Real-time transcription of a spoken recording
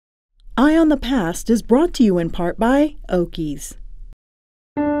Eye on the Past is brought to you in part by Okies.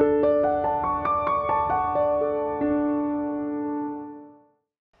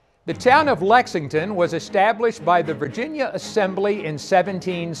 The town of Lexington was established by the Virginia Assembly in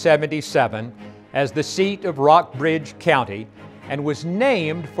 1777 as the seat of Rockbridge County and was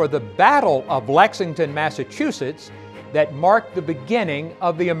named for the Battle of Lexington, Massachusetts, that marked the beginning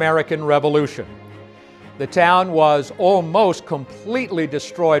of the American Revolution. The town was almost completely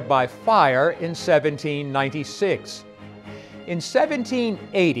destroyed by fire in 1796. In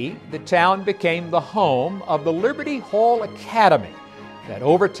 1780, the town became the home of the Liberty Hall Academy that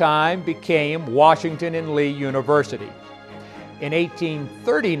over time became Washington and Lee University. In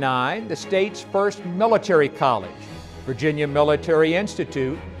 1839, the state's first military college, Virginia Military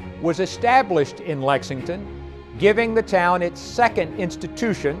Institute, was established in Lexington, giving the town its second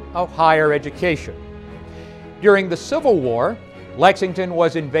institution of higher education. During the Civil War, Lexington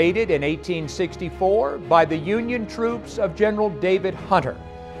was invaded in 1864 by the Union troops of General David Hunter,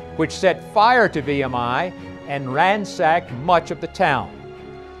 which set fire to VMI and ransacked much of the town.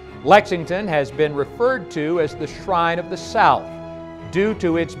 Lexington has been referred to as the Shrine of the South due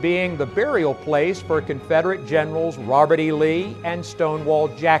to its being the burial place for Confederate Generals Robert E. Lee and Stonewall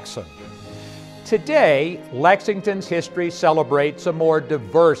Jackson. Today, Lexington's history celebrates a more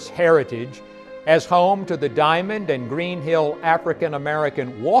diverse heritage as home to the Diamond and Green Hill African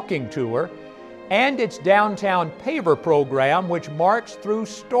American Walking Tour and its downtown paver program, which marks through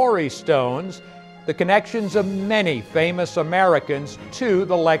story stones the connections of many famous Americans to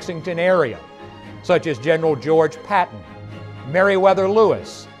the Lexington area, such as General George Patton, Meriwether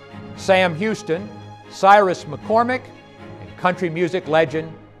Lewis, Sam Houston, Cyrus McCormick, and country music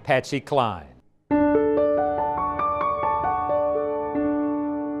legend Patsy Cline.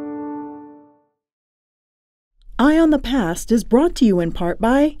 Eye on the Past is brought to you in part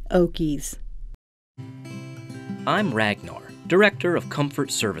by Okies. I'm Ragnar, Director of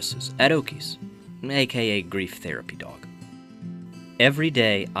Comfort Services at Okies, aka Grief Therapy Dog. Every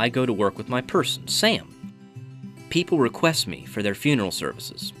day I go to work with my person, Sam. People request me for their funeral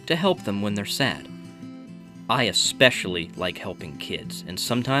services to help them when they're sad. I especially like helping kids, and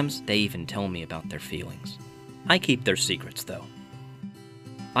sometimes they even tell me about their feelings. I keep their secrets, though.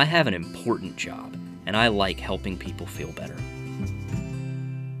 I have an important job, and I like helping people feel better.